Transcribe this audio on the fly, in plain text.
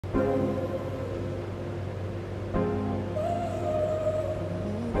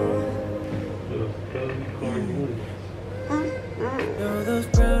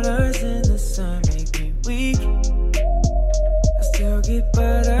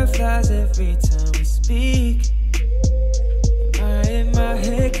butterflies every time we speak. Am I in my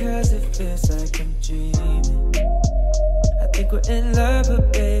head cause it feels like I'm dreaming? I think we're in love,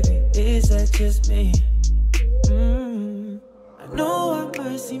 but baby, is that just me? I know I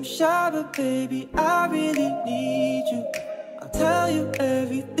might seem shy, but baby, I really need you. I'll tell you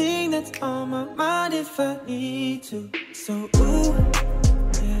everything that's on my mind if I need to. So ooh,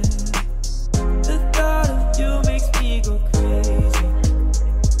 yeah, the thought of you makes me go crazy.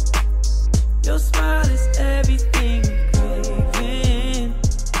 Your smile is everything I'm craving.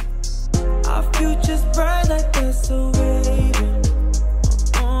 Our future's bright like the so waving.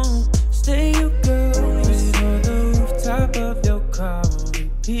 Stay you girl, sit on the rooftop of your car on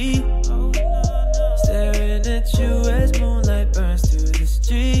repeat. Staring at you as moonlight burns through the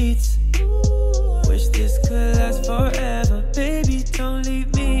streets. Wish this could last forever, baby, don't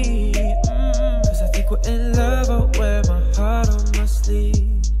leave me. Cause I think we're in love, I'll wear my heart on my sleeve.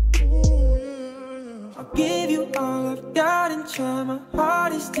 I'll give you all I've got and try my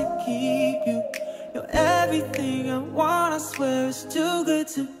hardest to keep you. You're everything I want, I swear it's too good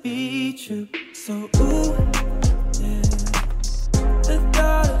to be true. So ooh, yeah, the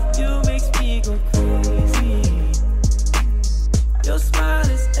thought of you makes me go crazy. Your smile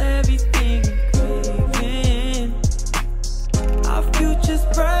is everything I'm craving. Our future's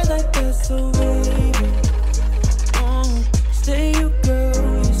bright like the so waving. Stay you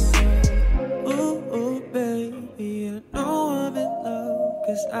girl, you say. Ooh, baby, I know I'm in love,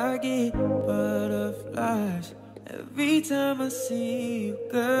 cause I get butterflies every time I see you,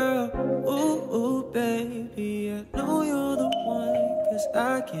 girl. Ooh, baby, I know you're the one, cause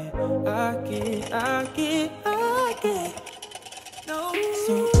I get no.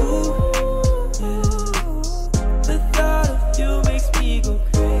 So ooh, yeah, the thought of you makes me go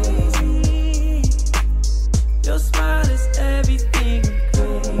crazy. Your smile is everything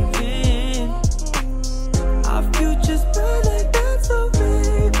I'm craving. Our future's bright like that, so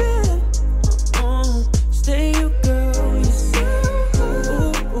baby, stay you girl, you say.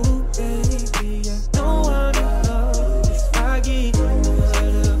 Ooh, baby, I know I'm in love, cause I get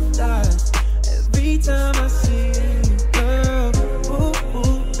butterflies every time I see you, girl. Ooh,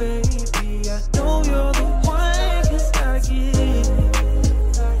 baby, I know you're the one, cause I get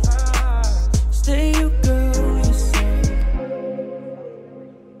stay you girl, you say.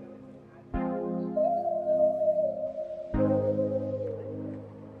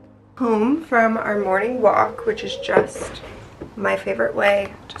 Home from our morning walk, which is just my favorite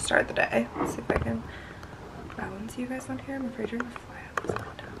way to start the day. Let's see if I can balance you guys on here. I'm afraid you're gonna fly up.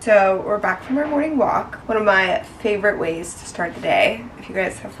 So we're back from our morning walk. One of my favorite ways to start the day. If you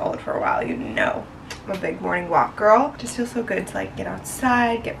guys have followed for a while, you know I'm a big morning walk girl. Just feels so good to like get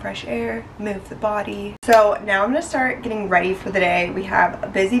outside, get fresh air, move the body. So now I'm gonna start getting ready for the day. We have a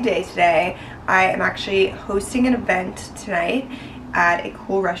busy day today. I am actually hosting an event tonight at a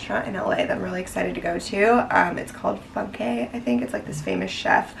cool restaurant in LA that I'm really excited to go to. It's called Funke, I think. It's like this famous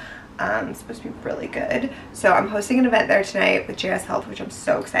chef. It's supposed to be really good. So I'm hosting an event there tonight with JS Health, which I'm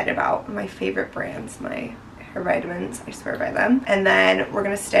so excited about. My favorite brands, my hair vitamins, I swear by them. And then we're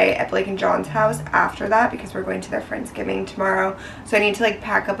gonna stay at Blake and John's house after that because we're going to their Friendsgiving tomorrow. So I need to like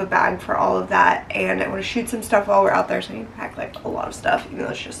pack up a bag for all of that, and I want to shoot some stuff while we're out there, so I need to pack like a lot of stuff, even though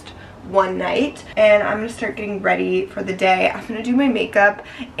it's just one night. And I'm gonna start getting ready for the day. I'm gonna do my makeup,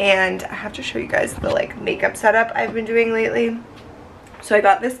 and I have to show you guys the like makeup setup I've been doing lately. So I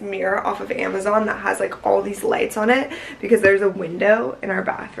got this mirror off of Amazon that has like all these lights on it because there's a window in our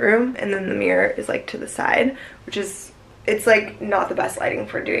bathroom, and then the mirror is like to the side, which is, it's like not the best lighting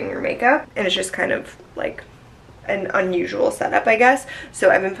for doing your makeup, and it's just kind of like an unusual setup, I guess. So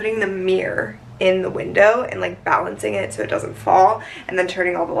I've been putting the mirror in the window and like balancing it so it doesn't fall, and then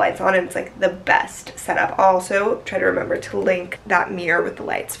turning all the lights on, and it's like the best setup. I'll also try to remember to link that mirror with the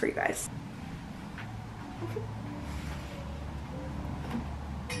lights for you guys.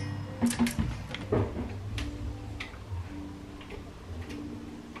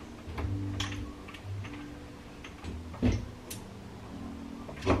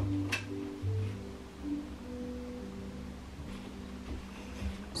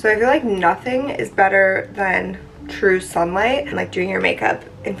 So I feel like nothing is better than true sunlight and like doing your makeup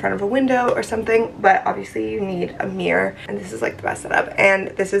in front of a window or something, but obviously you need a mirror, and this is like the best setup, and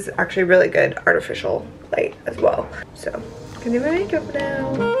this is actually really good artificial light as well. So I'm gonna do my makeup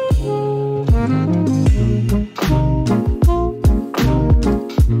now.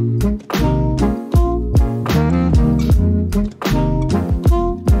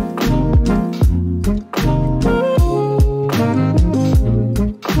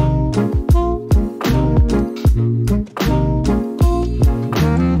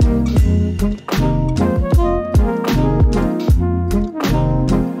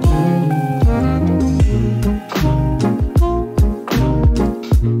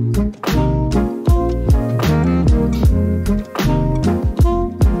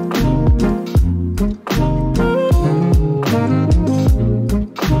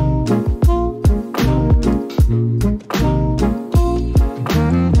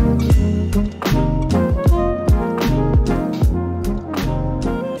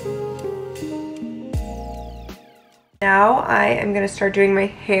 Now I am gonna start doing my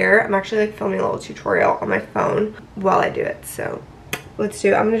hair. I'm actually like filming a little tutorial on my phone while I do it. So let's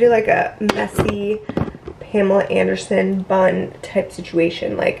do it. I'm gonna do like a messy Pamela Anderson bun type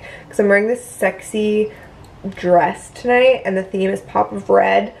situation, like, because I'm wearing this sexy dress tonight and the theme is pop of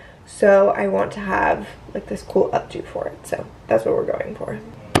red, so I want to have like this cool updo for it. So that's what we're going for.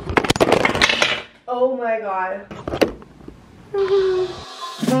 Oh my god.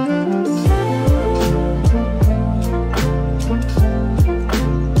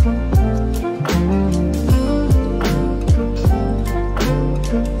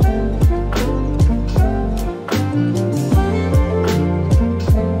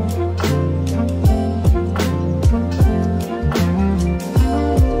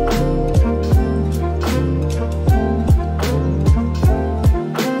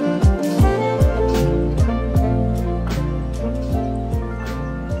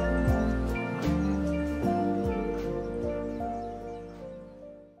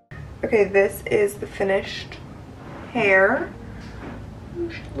 Okay, this is the finished hair.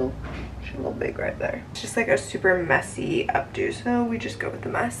 She's a little big right there. It's just like a super messy updo, so we just go with the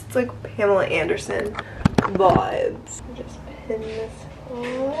mess. It's like Pamela Anderson vibes. Just pin this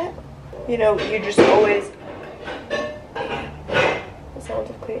flat. You know, you just always... The sounds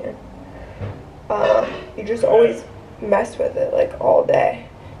of Clayton. You just always mess with it like all day.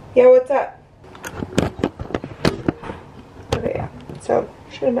 Yeah, what's up? Okay, yeah. So, I'm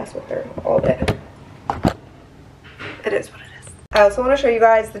just gonna mess with her all day. It is what it is. I also want to show you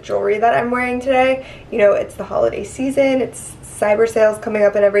guys the jewelry that I'm wearing today. You know, it's the holiday season. It's cyber sales coming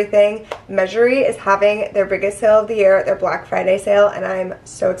up and everything. Mejuri is having their biggest sale of the year, their Black Friday sale, and I'm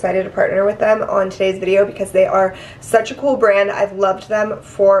so excited to partner with them on today's video because they are such a cool brand. I've loved them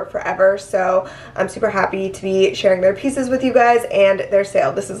for forever, so I'm super happy to be sharing their pieces with you guys and their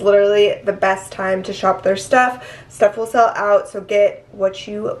sale. This is literally the best time to shop their stuff. Stuff will sell out, so get what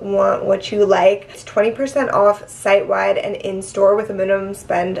you want, what you like. It's 20% off site-wide and in-store with a minimum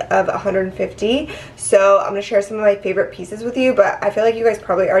spend of $150. So I'm gonna share some of my favorite pieces with you, but I feel like you guys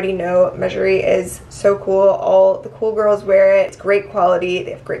probably already know Mejuri is so cool. All the cool girls wear it. It's great quality.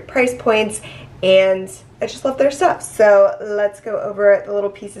 They have great price points, and I just love their stuff. So let's go over the little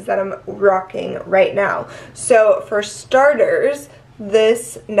pieces that I'm rocking right now. So for starters,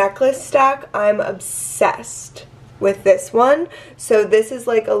 this necklace stack, I'm obsessed with this one. So this is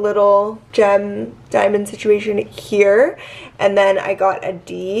like a little gem diamond situation here, and then I got a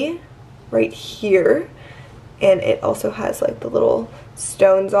D right here, and it also has like the little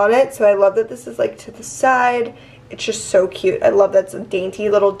stones on it. So I love that this is like to the side. It's just so cute. I love that it's a dainty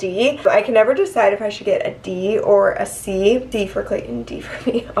little D. I can never decide if I should get a D or a C. D for Clayton, D for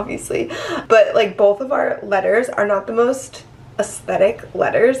me, obviously. But like both of our letters are not the most aesthetic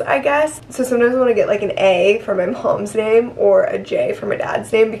letters, I guess. So sometimes I want to get like an A for my mom's name or a J for my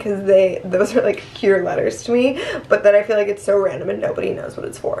dad's name because those are like cuter letters to me, but then I feel like it's so random and nobody knows what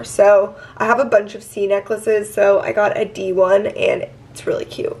it's for. So I have a bunch of C necklaces, so I got a D one and it's really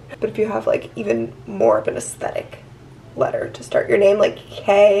cute. But if you have like even more of an aesthetic letter to start your name, like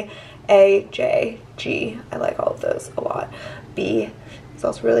K, A, J, G, I like all of those a lot. B, it's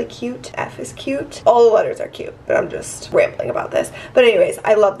also really cute. F is cute. All the letters are cute, but I'm just rambling about this. But anyways,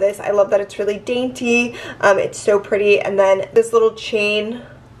 I love this. I love that it's really dainty. It's so pretty. And then this little chain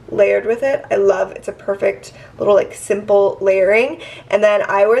layered with it, I love. It's a perfect little like simple layering. And then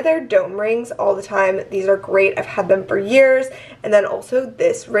I wear their dome rings all the time. These are great. I've had them for years. And then also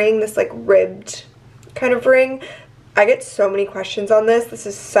this ring, this like ribbed kind of ring. I get so many questions on this. This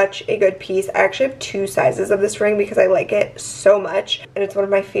is such a good piece. I actually have two sizes of this ring because I like it so much, and it's one of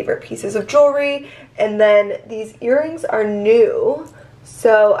my favorite pieces of jewelry. And then these earrings are new,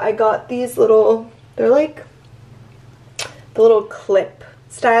 so I got these little, they're like the little clip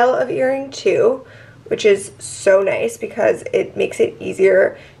style of earring too, which is so nice because it makes it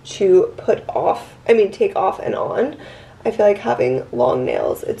easier to take off and on. I feel like having long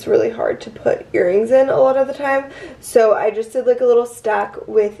nails, it's really hard to put earrings in a lot of the time. So I just did like a little stack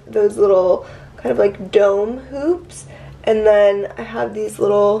with those little kind of like dome hoops. And then I have these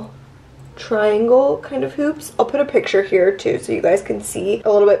little triangle kind of hoops. I'll put a picture here too so you guys can see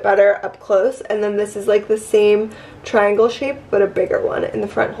a little bit better up close. And then this is like the same triangle shape but a bigger one in the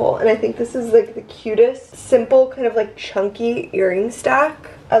front hole. And I think this is like the cutest, simple kind of like chunky earring stack.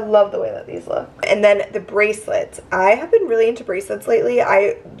 I love the way that these look. And then the bracelets. I have been really into bracelets lately.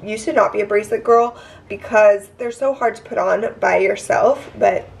 I used to not be a bracelet girl because they're so hard to put on by yourself,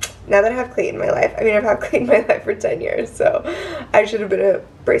 but now that I have Clayton in my life, I mean, I've had Clayton in my life for 10 years, so I should have been a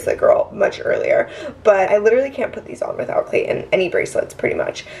bracelet girl much earlier, but I literally can't put these on without Clayton, any bracelets pretty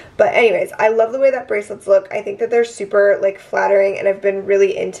much. But anyways, I love the way that bracelets look. I think that they're super like flattering and I've been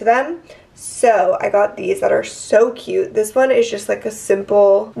really into them. So I got these that are so cute. This one is just like a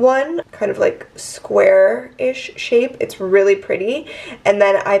simple one, kind of like square-ish shape. It's really pretty. And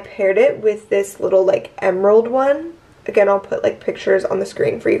then I paired it with this little like emerald one. Again, I'll put like pictures on the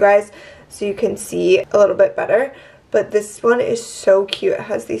screen for you guys so you can see a little bit better. But this one is so cute. It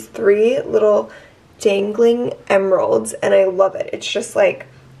has these 3 little dangling emeralds and I love it. It's just like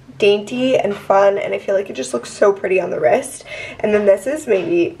dainty and fun and I feel like it just looks so pretty on the wrist. And then this is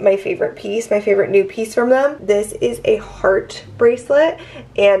maybe my favorite piece, my favorite new piece from them. This is a heart bracelet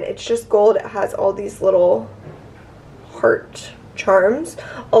and it's just gold. It has all these little heart charms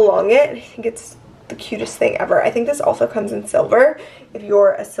along it. I think it's the cutest thing ever. I think this also comes in silver if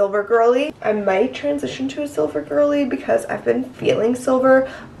you're a silver girly. I might transition to a silver girly because I've been feeling silver,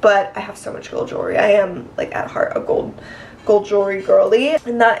 but I have so much gold jewelry. I am like at heart a gold jewelry girly,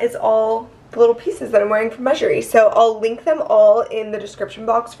 and that is all the little pieces that I'm wearing from Mejuri. So I'll link them all in the description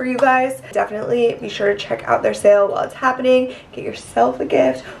box for you guys. Definitely be sure to check out their sale while it's happening. Get yourself a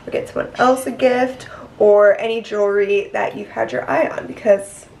gift or get someone else a gift or any jewelry that you've had your eye on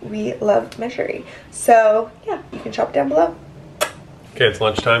because we love Mejuri. So yeah, you can shop down below. Okay, it's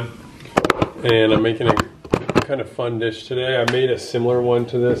lunchtime and I'm making a kind of fun dish today. I made a similar one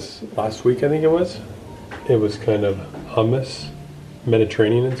to this last week, I think it was. It was kind of hummus,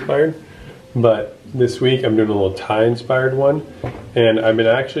 Mediterranean inspired. But this week I'm doing a little Thai inspired one. And I've been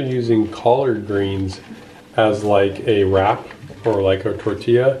actually using collard greens as like a wrap or like a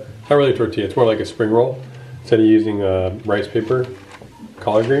tortilla. Not really a tortilla, it's more like a spring roll. Instead of using rice paper,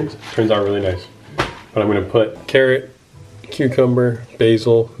 collard greens. Turns out really nice. But I'm gonna put carrot, cucumber,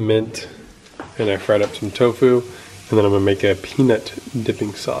 basil, mint, and I fried up some tofu. And then I'm gonna make a peanut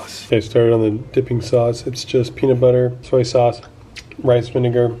dipping sauce. Okay, started on the dipping sauce. It's just peanut butter, soy sauce, rice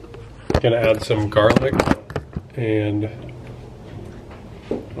vinegar. Gonna add some garlic and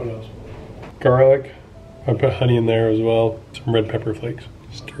what else? Garlic. I put honey in there as well. Some red pepper flakes.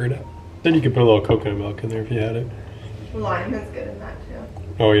 Stir it up. Then you could put a little coconut milk in there if you had it. Lime is good in that too.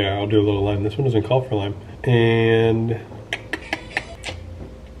 Oh yeah, I'll do a little lime. This one doesn't call for lime. And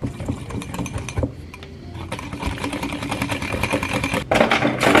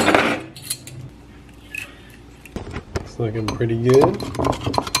it's looking pretty good.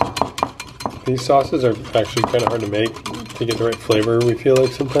 These sauces are actually kind of hard to make to get the right flavor, we feel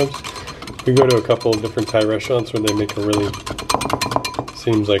like sometimes. We go to a couple of different Thai restaurants where they make a really,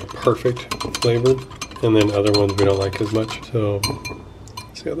 seems like perfect flavor. And then other ones we don't like as much. So,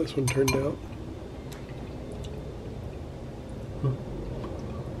 let's see how this one turned out.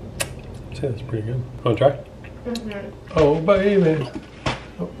 I'd say that's pretty good. Want to try? Mm-hmm. Oh, baby.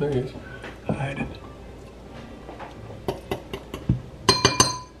 Oh, there he is. Hiding.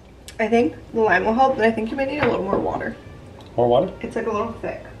 I think the lime will help, but I think you might need a little more water. More water? It's like a little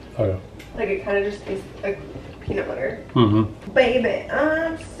thick. Oh, yeah. Like it kind of just tastes like peanut butter. Mm-hmm. Baby,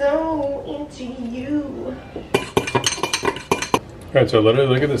 I'm so into you. Alright, so literally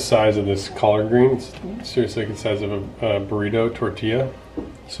look at the size of this collard green. It's seriously like the size of a burrito tortilla.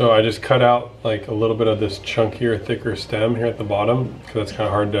 So I just cut out like a little bit of this chunkier, thicker stem here at the bottom because that's kind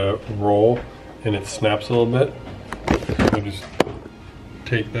of hard to roll and it snaps a little bit. So just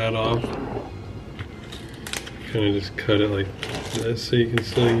take that off. Kind of just cut it like this so you can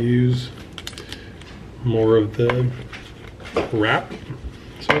still use more of the wrap,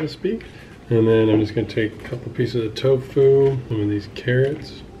 so to speak. And then I'm just going to take a couple pieces of tofu, some of these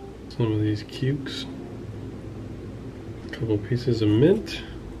carrots, some of these cukes, a couple pieces of mint,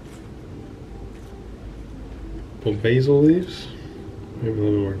 a couple basil leaves, maybe a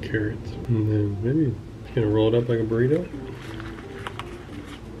little more carrots. And then maybe just going to roll it up like a burrito.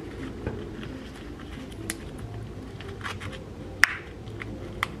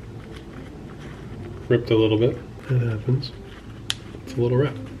 Ripped a little bit. That happens. It's a little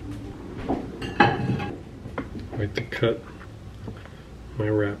wrap. I like to cut my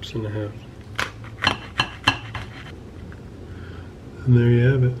wraps in half. And there you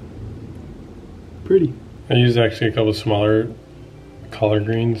have it. Pretty. I used actually a couple smaller collard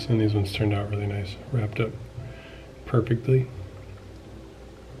greens and these ones turned out really nice. Wrapped up perfectly.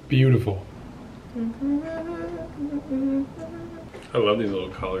 Beautiful. I love these little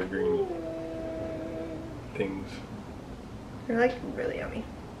collard green things. They're like really yummy.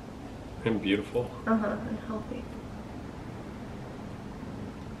 And beautiful. Uh-huh, and healthy.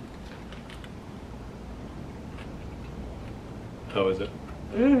 How is it?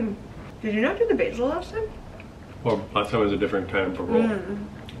 Mmm. Did you not do the basil last time? Well, last time was a different kind of roll.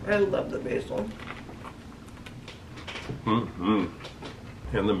 I love the basil. Mm-hmm.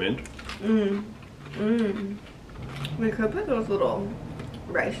 And the mint. We could put those little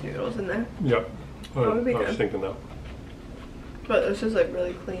rice noodles in there. Yep. That would be I was good. thinking that. But this is like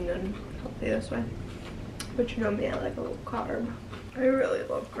really clean and healthy this way. But you know me, I like a little carb. I really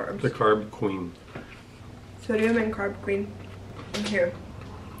love carbs. The carb queen. Sodium and carb queen. And here.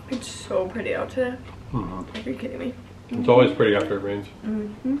 It's so pretty out today. Are you kidding me? It's always pretty after it rains.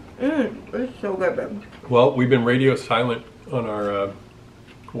 It's so good, babe. Well, we've been radio silent on our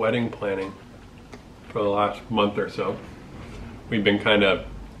wedding planning for the last month or so. We've been kind of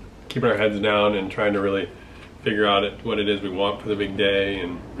keeping our heads down and trying to really figure out what it is we want for the big day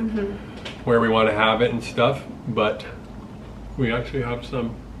and where we want to have it and stuff. But we actually have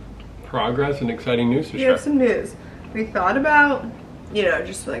some progress and exciting news to We share. have some news. We thought about, you know,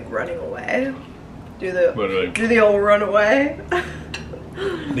 just like running away. Do the old run away.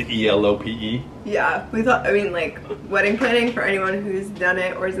 The ELOPE. Yeah, we thought, I mean, like, wedding planning for anyone who's done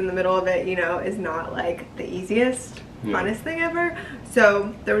it or is in the middle of it, you know, is not like the easiest, funnest thing ever.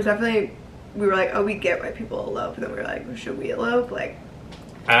 So there was definitely, we were like, oh, we get why people elope. And then we were like, should we elope? Like,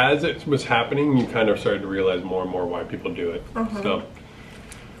 as it was happening, you kind of started to realize more and more why people do it. So,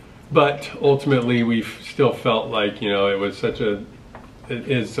 but ultimately, we still felt like, you know, it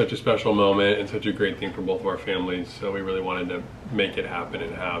is such a special moment and such a great thing for both of our families. So we really wanted to make it happen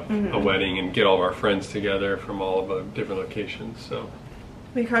and have a wedding and get all of our friends together from all of the different locations. So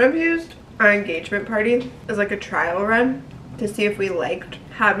we kind of used our engagement party as like a trial run to see if we liked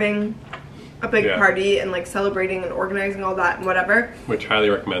having a big party and like celebrating and organizing all that and whatever. Which highly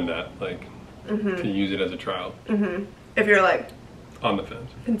recommend that, like to use it as a trial. If you're like on the fence,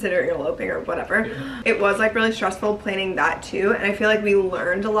 considering eloping or whatever. It was like really stressful planning that too, and I feel like we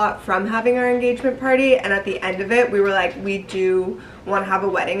learned a lot from having our engagement party, and at the end of it we were like, we do want to have a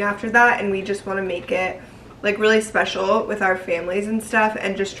wedding after that, and we just want to make it like really special with our families and stuff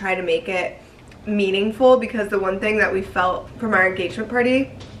and just try to make it meaningful, because the one thing that we felt from our engagement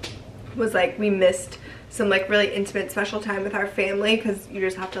party was like we missed some like really intimate special time with our family, because you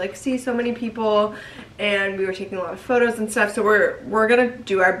just have to like see so many people, and we were taking a lot of photos and stuff. So we're gonna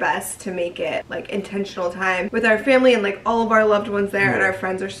do our best to make it like intentional time with our family and like all of our loved ones there, and our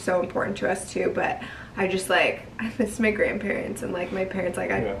friends are so important to us too. But I just like, I miss my grandparents and like my parents.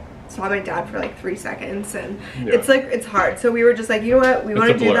 Like I saw my dad for like 3 seconds, and it's like, it's hard. So we were just like, you know what, we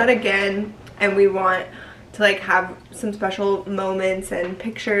want to do that again, and we want to like have some special moments and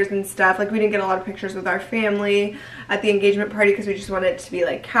pictures and stuff. Like we didn't get a lot of pictures with our family at the engagement party because we just wanted it to be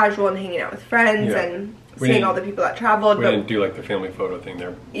like casual and hanging out with friends and seeing all the people that traveled. We didn't do like the family photo thing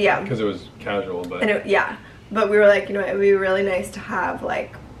there. Yeah. Because it was casual, but. And but we were like, you know, it would be really nice to have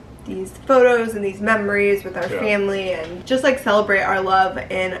like these photos and these memories with our family and just like celebrate our love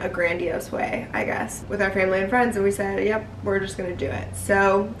in a grandiose way, I guess, with our family and friends. And we said, yep, we're just gonna do it.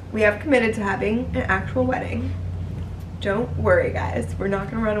 So we have committed to having an actual wedding. Don't worry, guys, we're not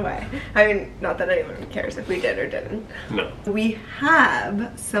gonna run away. I mean, not that anyone cares if we did or didn't. No. We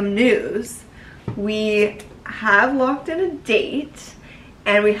have some news. We have locked in a date,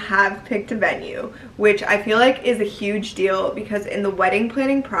 and we have picked a venue, which I feel like is a huge deal, because in the wedding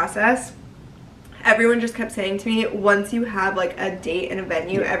planning process, everyone just kept saying to me, once you have like a date and a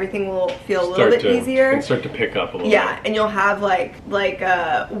venue, everything will feel a little bit easier. And start to pick up a little bit. And you'll have like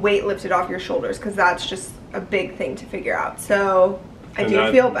a weight lifted off your shoulders, because that's just a big thing to figure out. So I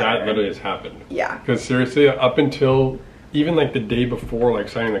do feel better. That literally has happened. Yeah. Because seriously, up until even like the day before like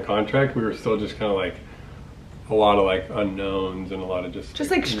signing the contract, we were still just kind of like a lot of like unknowns and a lot of just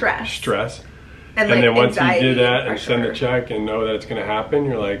like stress and like then once you do that and pressure. send the check and know that it's going to happen,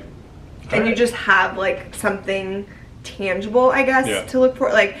 you're like, and you just have like something tangible, I guess, to look for.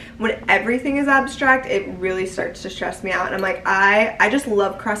 Like when everything is abstract, it really starts to stress me out, and I'm like, I just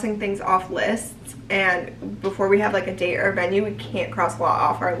love crossing things off lists, and before we have like a date or a venue, we can't cross a lot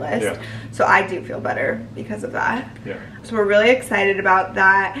off our list. So I do feel better because of that. So we're really excited about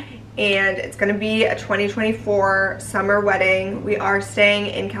that. And it's going to be a 2024 summer wedding. We are staying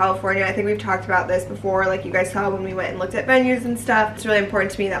in California. I think we've talked about this before, like you guys saw when we went and looked at venues and stuff. It's really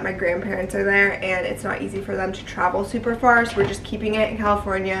important to me that my grandparents are there, and it's not easy for them to travel super far, so we're just keeping it in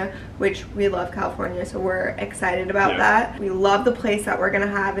California, which we love California, so we're excited about that. We love the place that we're going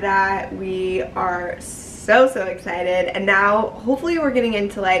to have it at. We are so excited, and now hopefully we're getting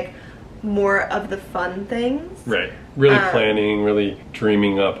into like more of the fun things. Right. Really planning, really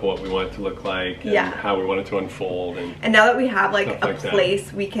dreaming up what we want it to look like and how we want it to unfold. And now that we have like a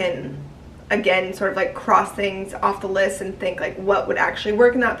place we can again sort of like cross things off the list and think like what would actually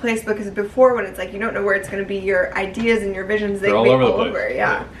work in that place, because before, when it's like you don't know where it's going to be, your ideas and your visions, they can be all over.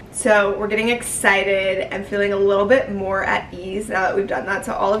 Yeah. So we're getting excited and feeling a little bit more at ease now that we've done that.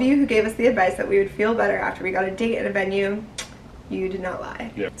 So all of you who gave us the advice that we would feel better after we got a date and a venue, you did not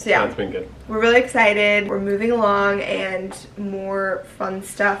lie. Yeah, so yeah, that's been good. We're really excited. We're moving along, and more fun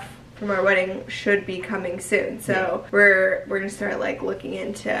stuff from our wedding should be coming soon. So we're gonna start like looking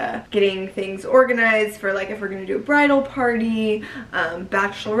into getting things organized for like if we're gonna do a bridal party,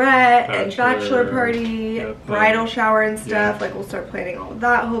 bachelorette and bachelor party, bridal shower and stuff. Like we'll start planning all of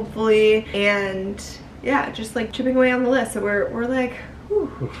that hopefully, and yeah, just like chipping away on the list. So we're like,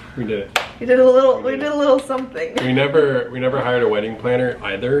 whew. We did it. We did a little something. We never hired a wedding planner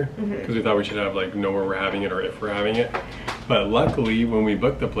either, because we thought we should have like know where we're having it or if we're having it. But luckily, when we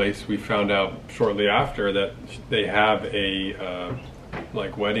booked the place, we found out shortly after that they have a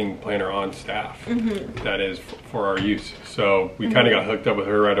like wedding planner on staff that is for our use. So we kind of got hooked up with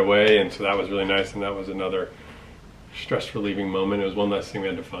her right away, and so that was really nice. And that was another stress relieving moment. It was one less thing we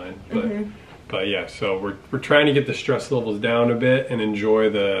had to find, but yeah. So we're trying to get the stress levels down a bit and enjoy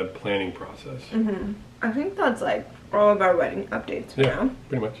the planning process. I think that's like all of our wedding updates for now.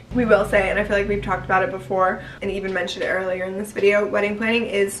 Pretty much. We will say, and I feel like we've talked about it before and even mentioned it earlier in this video, wedding planning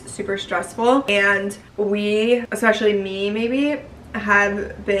is super stressful, and we, especially me maybe,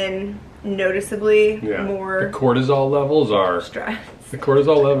 have been noticeably more the cortisol levels are stressed. The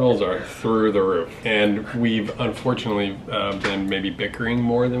cortisol levels are through the roof, and we've unfortunately been maybe bickering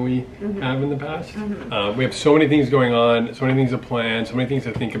more than we have in the past. We have so many things going on, so many things to plan, so many things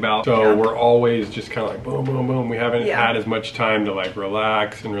to think about, so we're always just kind of like boom, boom, boom. We haven't had as much time to like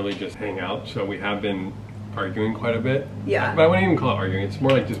relax and really just hang out, so we have been arguing quite a bit. But I wouldn't even call it arguing, it's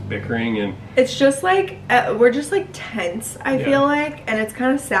more like just bickering, and it's just like we're just like tense, I feel like, and it's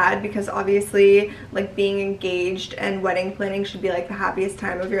kind of sad because obviously like being engaged and wedding planning should be like the happiest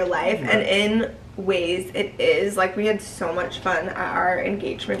time of your life, and in ways it is. Like we had so much fun at our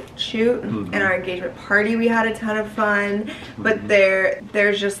engagement shoot and our engagement party. We had a ton of fun, but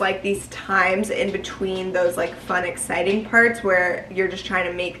there's just like these times in between those like fun exciting parts where you're just trying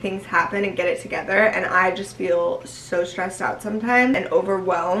to make things happen and get it together, and I just feel so stressed out sometimes and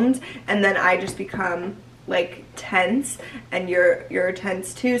overwhelmed, and then I just become like tense, and you're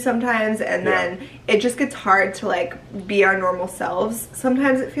tense too sometimes, and then it just gets hard to like be our normal selves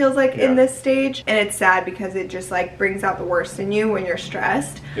sometimes, it feels like, in this stage, and it's sad because it just like brings out the worst in you when you're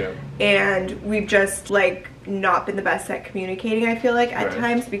stressed. And we've just like not been the best at communicating, I feel like, at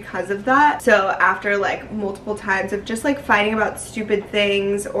times because of that. So after like multiple times of just like fighting about stupid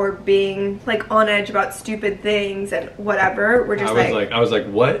things or being like on edge about stupid things and whatever, we're just I was like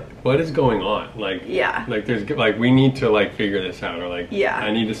what is going on, like like there's like we need to like figure this out, or like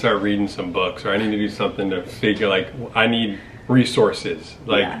I need to start reading some books, or I need to do something to figure, like I need resources,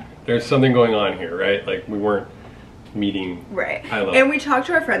 like there's something going on here, right? Like we weren't meeting high level. And we talked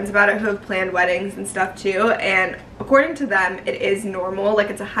to our friends about it who have planned weddings and stuff too, and according to them it is normal. Like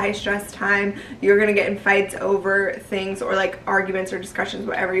it's a high stress time. You're gonna get in fights over things, or like arguments or discussions,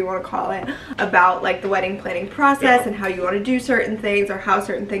 whatever you want to call it, about like the wedding planning process and how you want to do certain things or how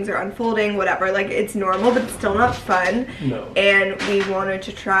certain things are unfolding, whatever. Like it's normal, but it's still not fun. And we wanted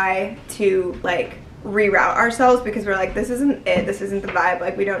to try to like reroute ourselves, because we're like, this isn't it, this isn't the vibe,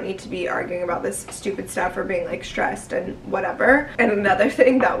 like we don't need to be arguing about this stupid stuff or being like stressed and whatever. And another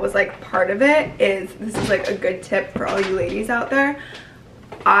thing that was like part of it is, this is like a good tip for all you ladies out there,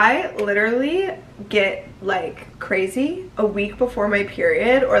 I literally get like crazy a week before my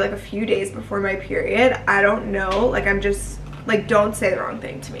period, or like a few days before my period. I don't know, like I'm just like, don't say the wrong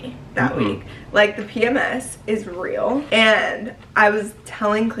thing to me that week. Like the PMS is real, and I was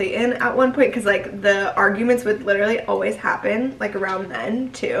telling Clayton at one point, because like the arguments would literally always happen like around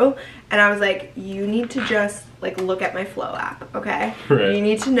then too, and I was like, you need to just like look at my Flow app, okay? You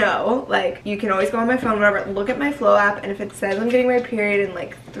need to know, like you can always go on my phone, whatever, look at my Flow app, and if it says I'm getting my period in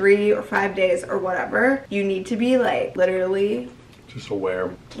like 3 or 5 days or whatever, you need to be like literally just aware,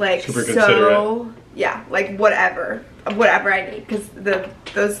 like super considerate. Yeah, like whatever I need, because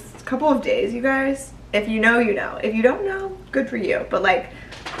those couple of days, you guys, if you know, you know. If you don't know, good for you, but like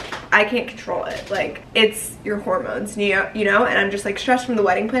I can't control it. Like it's your hormones, you know, and I'm just like stressed from the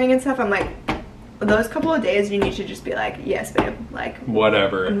wedding planning and stuff. I'm like, those couple of days you need to just be like, yes babe, like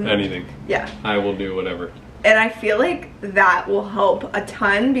whatever, anything, yeah, I will do whatever. And I feel like that will help a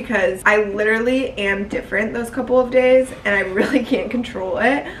ton, because I literally am different those couple of days and I really can't control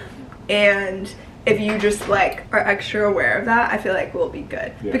it. And if you just like are extra aware of that, I feel like we'll be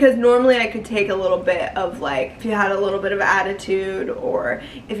good. Yeah. Because normally I could take a little bit of like, if you had a little bit of attitude, or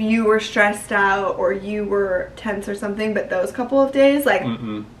if you were stressed out, or you were tense or something, but those couple of days, like,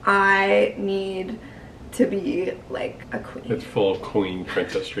 I need to be like a queen. It's full queen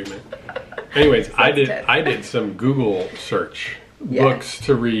princess treatment. Anyways, So I did some Google search. Books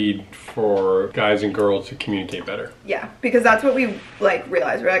to read for guys and girls to communicate better. Yeah, because that's what we like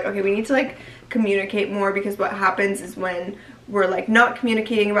realized. We're like, okay, we need to like communicate more, because what happens is when we're like not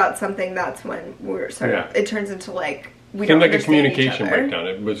communicating about something, that's when we're sort of, it turns into like, we don't like a understand communication each other. breakdown.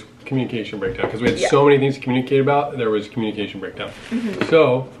 It was communication breakdown because we had so many things to communicate about. There was communication breakdown.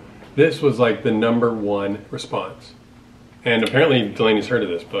 So this was like the #1 response. And apparently Delaney's heard of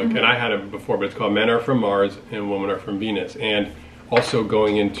this book, and I had it before, but it's called Men Are From Mars and Women Are From Venus. And also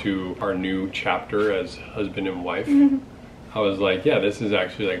going into our new chapter as husband and wife, I was like, yeah, this is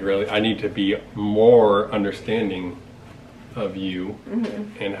actually like really, I need to be more understanding of you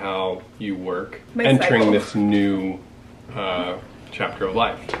and how you work, entering this new chapter of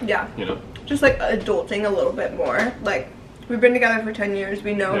life. Yeah. You know? Just like adulting a little bit more. Like, we've been together for 10 years.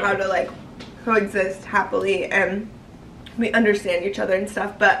 We know how to like coexist happily, and we understand each other and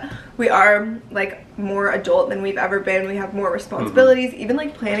stuff, but we are like more adult than we've ever been. We have more responsibilities. Even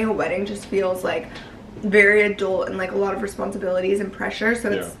like planning a wedding just feels like very adult and like a lot of responsibilities and pressure.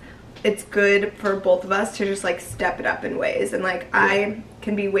 So it's good for both of us to just like step it up in ways. And like I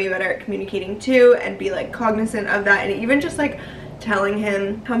can be way better at communicating too, and be like cognizant of that, and even just like telling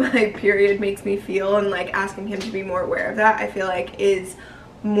him how my period makes me feel, and like asking him to be more aware of that, I feel like is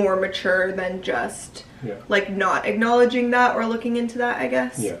more mature than just like not acknowledging that or looking into that, I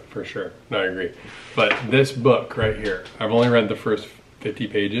guess. Yeah, for sure. No, I agree. But this book right here, I've only read the first 50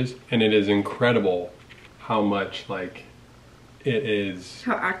 pages, and it is incredible how much like it is,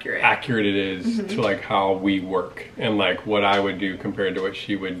 how accurate it is to like how we work, and like what I would do compared to what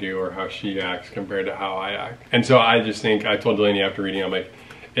she would do, or how she acts compared to how I act. And so I just think, I told Delaney after reading, I'm like,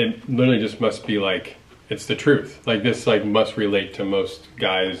 it literally just must be like, it's the truth. Like this like must relate to most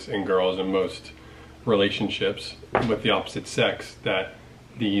guys and girls and most relationships with the opposite sex, that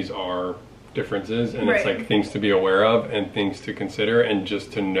these are differences, and it's like things to be aware of and things to consider, and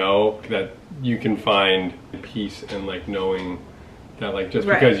just to know that you can find peace and like knowing that like just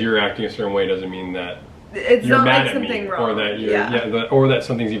because you're acting a certain way doesn't mean that it's you're not mad like at me, wrong. or that you're or that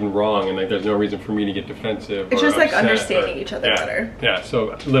something's even wrong, and like there's no reason for me to get defensive. It's or just like upset, understanding each other better. Yeah,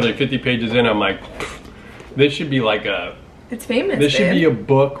 so literally 50 pages in, I'm like, this should be like a, it's famous. This should be a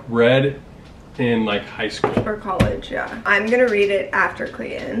book read in like high school or college. I'm gonna read it after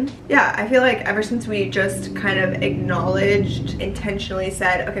Clayton. I feel like ever since we just kind of acknowledged, intentionally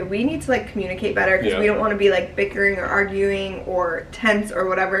said, okay, we need to like communicate better, because we don't want to be like bickering or arguing or tense or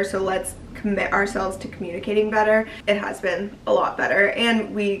whatever, so let's commit ourselves to communicating better. It has been a lot better,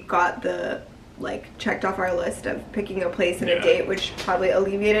 and we got the like checked off our list of picking a place and a date, which probably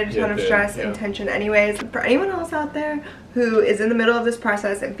alleviated a ton of stress and tension anyways. For anyone else out there who is in the middle of this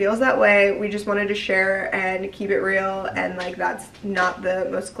process and feels that way, we just wanted to share and keep it real, and like that's not the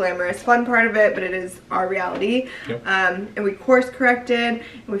most glamorous fun part of it, but it is our reality. And we course corrected,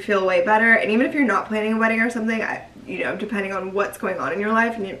 and we feel way better. And even if you're not planning a wedding or something, you know, depending on what's going on in your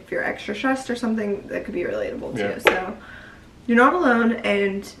life, and if you're extra stressed or something, that could be relatable too. So you're not alone.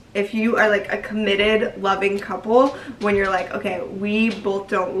 And if you are like a committed, loving couple, when you're like, okay, we both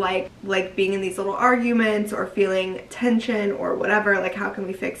don't like being in these little arguments or feeling tension or whatever, like how can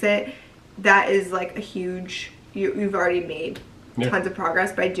we fix it? That is like a huge, you've already made tons of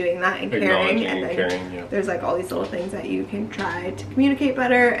progress by doing that and caring. And then there's like all these little things that you can try to communicate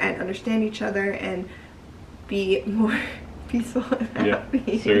better and understand each other and be more peaceful and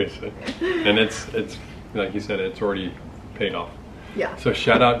happy. Seriously. And it's like you said, it's already paid off. Yeah. So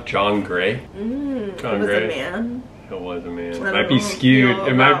shout out John Gray. John Gray. Was a man. It was a man. It might be skewed.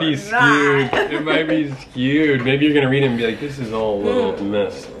 It might be skewed. It might be skewed. Maybe you're gonna read it and be like, this is all a little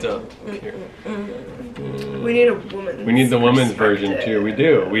messed up here. We need a woman's. We need the woman's version too. We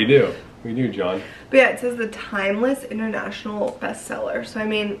do. We do. We do, John. But yeah, it says the timeless international bestseller. So I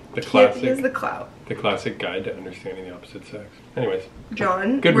mean, the classic, he has the clout. The classic guide to understanding the opposite sex. Anyways.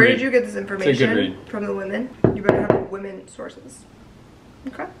 John, where did you get this information? It's a good read. From the women? You better have women sources.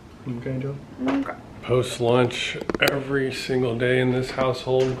 Okay. Okay, John. Okay. Post lunch every single day in this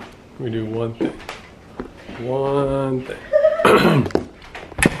household, we do one thing. One thing.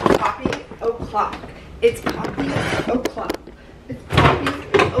 Poppy o'clock. It's Poppy o'clock. It's Poppy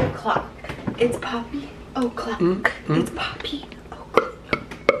o'clock. It's Poppy o'clock. It's Poppy o'clock.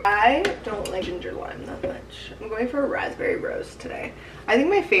 I don't like ginger lime that much. I'm going for a raspberry rose today. I think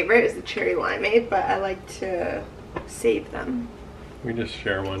my favorite is the cherry limeade, but I like to save them. We just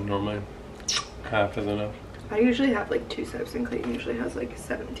share one normally. Half is enough. I usually have like 2 sips and Clayton usually has like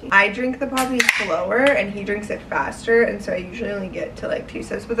 17. I drink the poppy slower and he drinks it faster, and so I usually only get to like 2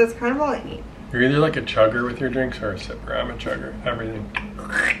 sips, but that's kind of all I need. You're either like a chugger with your drinks or a sipper. I'm a chugger. Everything.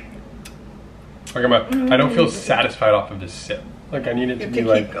 Like I don't feel satisfied off of this sip. Like I need it to be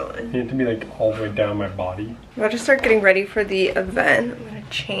like, I need it to be like all the way down my body. I'm about to start getting ready for the event. I'm gonna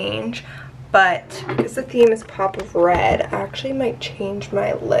change, but because the theme is pop of red, I actually might change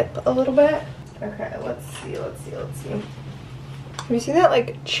my lip a little bit. Okay, let's see. Have you seen that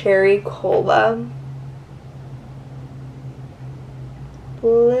like cherry cola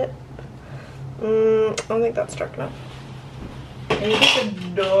lip? I don't think that's dark enough. I need like a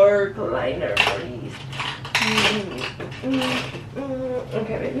dark liner, please.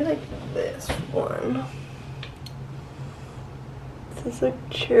 Okay, maybe like this one. This is like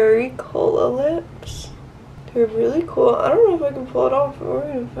cherry cola lips. They're really cool. I don't know if I can pull it off, but we're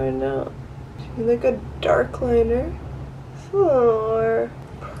gonna find out. Like a dark liner. It's a little more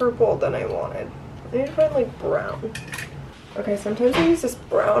purple than I wanted. I need to find like brown. Okay, sometimes I use this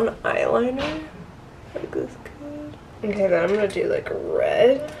brown eyeliner. Like this good. Okay, then I'm gonna do like a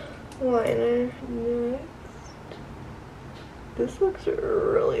red liner next. This looks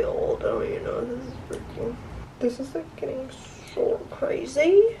really old. I don't even know if this is working. This is like getting so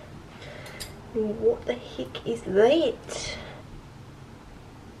crazy. What the heck is that?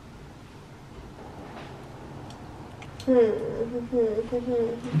 Should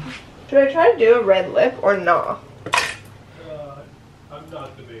I try to do a red lip or not? I'm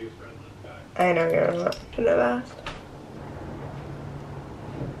not the biggest red lip guy. I know you're not. Shouldn't have asked.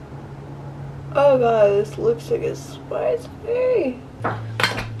 Oh god, this lipstick is spicy.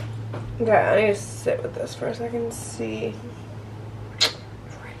 Okay, I need to sit with this for a second and see.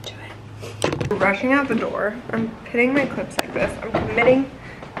 We're into it. I'm rushing out the door. I'm pitting my clips like this. I'm committing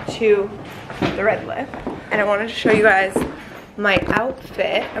to the red lip. And I wanted to show you guys my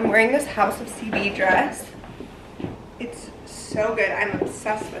outfit. I'm wearing this House of CB dress. It's so good. I'm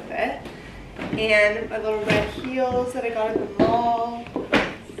obsessed with it. And my little red heels that I got at the mall.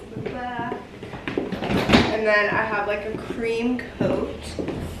 The back. And then I have like a cream coat.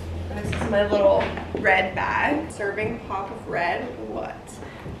 And this is my little red bag. Serving pop of red. What?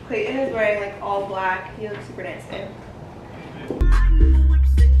 Clayton is wearing like all black. He looks super nice too.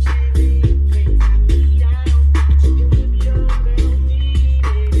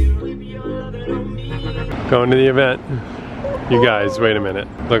 Going to the event. You guys, wait a minute.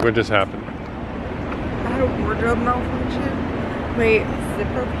 Look what just happened. I had a wardrobe malfunction. My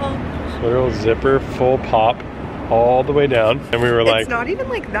zipper popped. Literal zipper, full pop, all the way down. And we were like... It's not even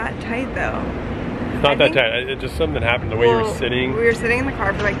like that tight though. Not that tight. It just something happened the way you were sitting. We were sitting in the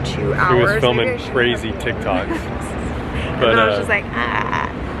car for like 2 hours. He was filming crazy TikToks. But I was just like,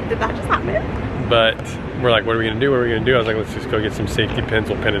 did that just happen? But we're like, what are we gonna do? What are we gonna do? I was like, let's just go get some safety pins.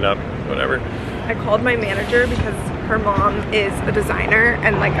 We'll pin it up, whatever. I called my manager because her mom is a designer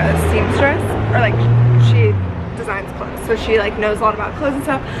and like a seamstress, or like she designs clothes, so she like knows a lot about clothes and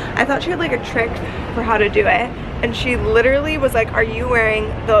stuff. I thought she had like a trick for how to do it, and she literally was like, are you wearing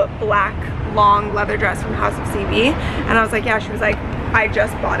the black long leather dress from House of CB? And I was like, yeah. She was like, I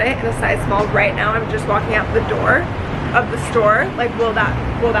just bought it in a size small right now. I'm just walking out the door of the store. Like, will that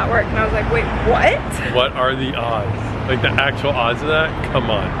work? And I was like, wait, what? What are the odds? Like the actual odds of that? Come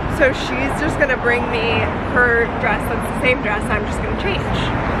on. So she's just gonna bring me her dress that's the same dress. I'm just gonna change.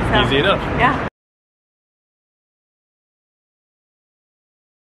 So, easy enough. Yeah.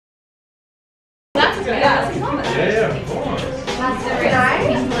 Yeah, of course.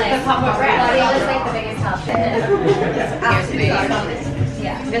 The pop of red. L'Oreal is like the biggest help.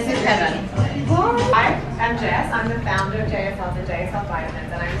 Yeah, this is Kevin. Hi, I'm Jess. I'm the founder of JS Health and JS Health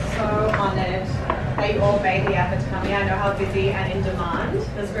Vitamins, and I'm so honored that you all made the effort to come here. I know how busy and in demand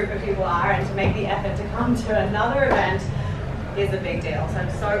this group of people are, and to make the effort to come to another event is a big deal. So I'm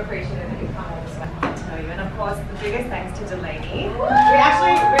so appreciative that you've come all this way to get to know you. And of course, the biggest thanks to Delaney. We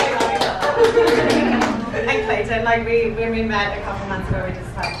actually really love each other. And Clayton, like when we met a couple months ago, we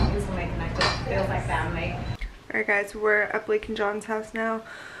just like instantly connected. Feels like family. Alright guys, we're at Blake and John's house now.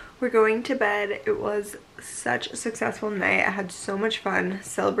 We're going to bed. It was such a successful night. I had so much fun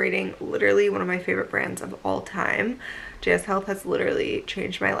celebrating literally one of my favorite brands of all time. JS Health has literally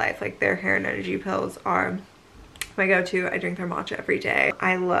changed my life. Like, their hair and energy pills are my go-to. I drink their matcha every day.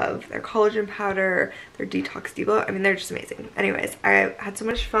 I love their collagen powder, their detox depot. I mean, they're just amazing. Anyways, I had so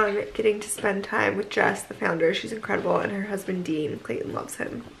much fun getting to spend time with Jess, the founder. She's incredible, and her husband Dean. Clayton loves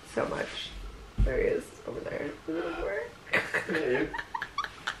him so much. There he is over there.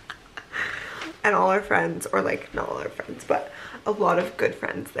 And all our friends, or like not all our friends, but a lot of good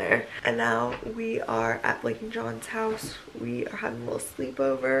friends there. And now we are at Blake and John's house. We are having a little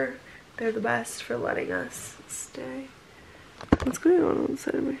sleepover. They're the best for letting us stay. What's going on the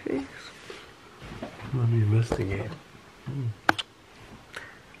side of my face? Let me investigate.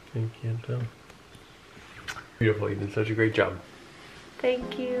 I can't tell. Beautiful, you did such a great job.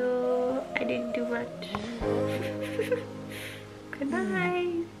 Thank you. I didn't do much. Good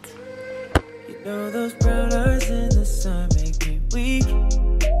night. You know those brown eyes in the sun make me weak.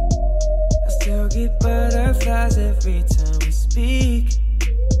 I still get butterflies every time we speak.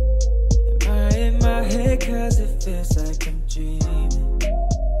 In my head, cause it feels like I'm dreaming.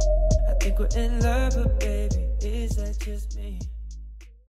 I think we're in love, but baby, is that just me?